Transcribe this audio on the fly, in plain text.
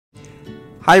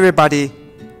Hi everybody!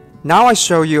 Now I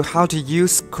show you how to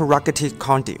use corrugated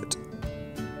conduit.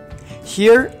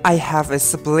 Here I have a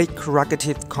split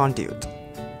corrugated conduit,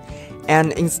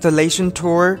 an installation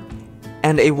tool,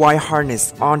 and a wire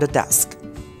harness on the desk.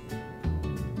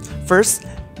 First,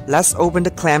 let's open the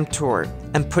clamp tool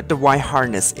and put the wire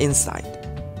harness inside.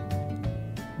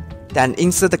 Then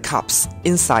insert the cups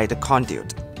inside the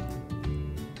conduit.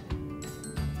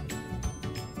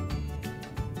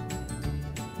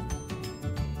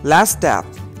 Last step,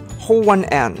 hold one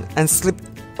end and slip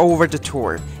over the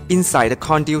tool inside the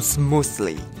conduit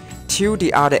smoothly to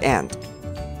the other end.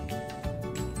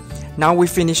 Now we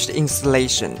finished the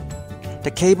installation. The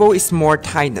cable is more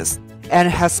tightness and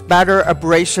has better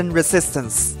abrasion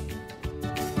resistance.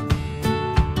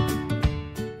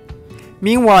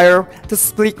 Meanwhile, the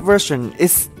split version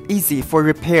is easy for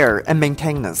repair and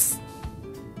maintenance.